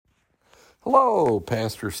Hello,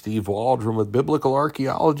 Pastor Steve Waldron with Biblical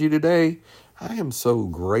Archaeology today. I am so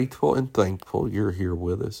grateful and thankful you're here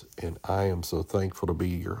with us, and I am so thankful to be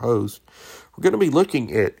your host. We're going to be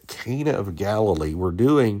looking at Cana of Galilee. We're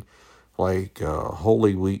doing like a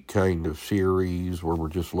Holy Week kind of series where we're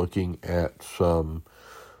just looking at some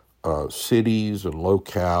cities and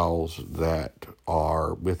locales that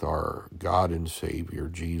are with our God and Savior,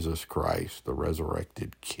 Jesus Christ, the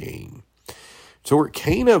resurrected King. So we're at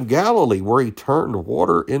Cana of Galilee, where he turned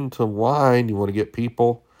water into wine. You want to get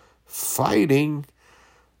people fighting,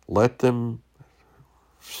 let them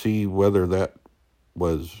see whether that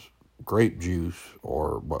was grape juice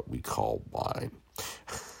or what we call wine.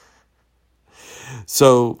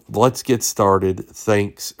 So let's get started.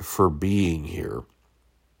 Thanks for being here.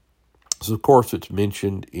 So, of course, it's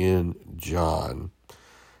mentioned in John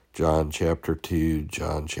chapter 2,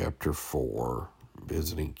 John chapter 4,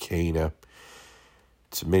 visiting Cana.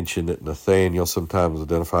 It's mentioned that Nathanael, sometimes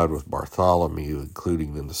identified with Bartholomew,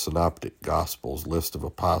 including in the Synoptic Gospels, list of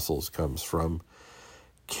apostles comes from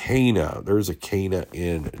Cana. There's a Cana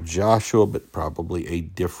in Joshua, but probably a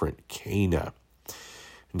different Cana.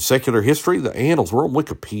 In secular history, the annals, we're on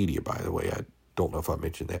Wikipedia, by the way. I don't know if I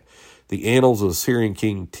mentioned that. The annals of Assyrian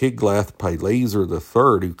king Tiglath-Pileser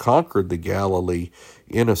III, who conquered the Galilee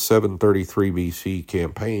in a 733 BC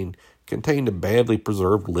campaign, contained a badly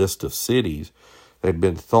preserved list of cities that had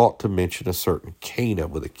been thought to mention a certain Cana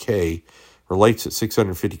with a K, relates that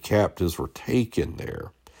 650 captives were taken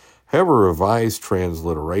there. However, a revised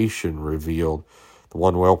transliteration revealed the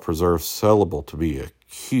one well-preserved syllable to be a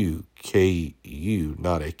Q, K-U,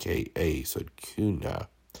 not a K-A, so Cuna.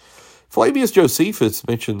 Flavius Josephus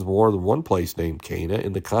mentions more than one place named Cana.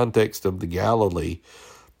 In the context of the Galilee,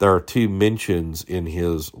 there are two mentions in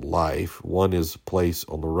his life. One is a place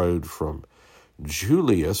on the road from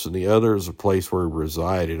Julius, and the other is a place where he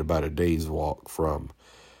resided about a day's walk from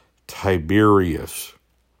Tiberias.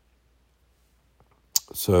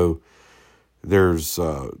 So there's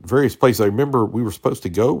various places. I remember we were supposed to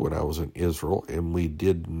go when I was in Israel, and we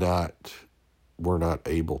were not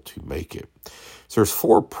able to make it. So there's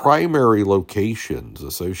four primary locations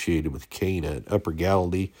associated with Cana in Upper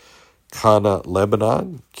Galilee: Cana,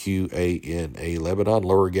 Lebanon, Q-A-N-A, Lebanon;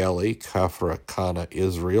 Lower Galilee, Kafra, Cana,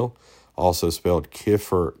 Israel, also spelled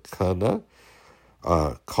Kifr Cana;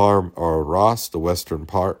 Karm or Ras, the western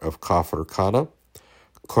part of Kafr Cana;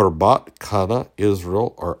 Korbat Cana,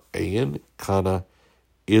 Israel, or Ain Cana,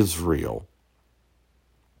 Israel.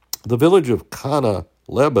 The village of Cana,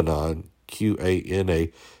 Lebanon,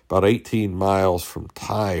 Q-A-N-A, about 18 miles from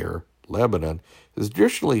Tyre, Lebanon, is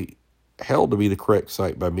traditionally held to be the correct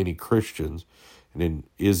site by many Christians, and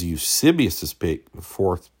is Eusebius' pick in the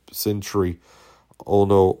 4th century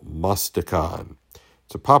Onomasticon.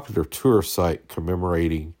 It's a popular tourist site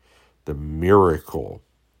commemorating the miracle.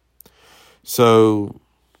 So,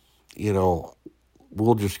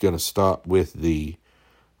 we're just going to stop with the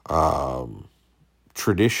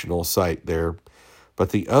traditional site there.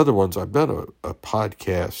 But the other ones, I've done a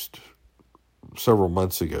podcast several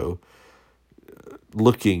months ago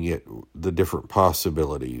looking at the different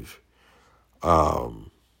possibilities.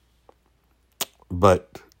 But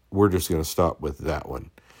we're just going to stop with that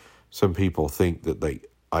one. Some people think that the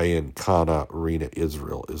Ain Cana Arena,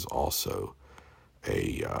 Israel, is also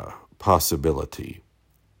a possibility.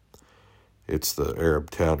 It's the Arab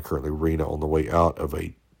town currently arena on the way out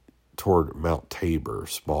toward Mount Tabor,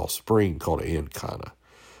 small spring called Ain Cana,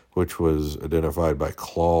 which was identified by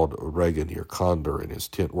Claude Regonier Condor in his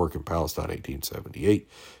tent work in Palestine, 1878.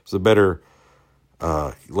 It's a better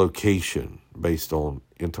location based on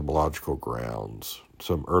entomological grounds.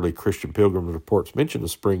 Some early Christian pilgrim reports mention the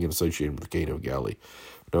spring associated with the Cana of Galilee.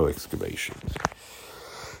 No excavations.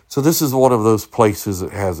 So this is one of those places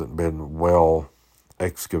that hasn't been well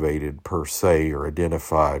excavated per se or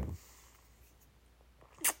identified.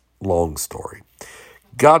 Long story.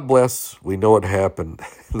 God bless. We know it happened.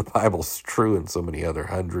 The Bible's true in so many other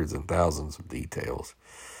hundreds and thousands of details.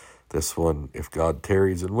 This one, if God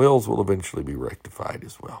tarries and wills, will eventually be rectified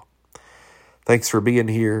as well. Thanks for being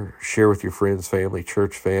here. Share with your friends, family,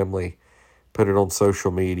 church family. Put it on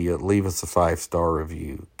social media. Leave us a 5-star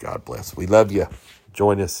review. God bless. We love you.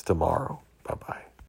 Join us tomorrow. Bye-bye.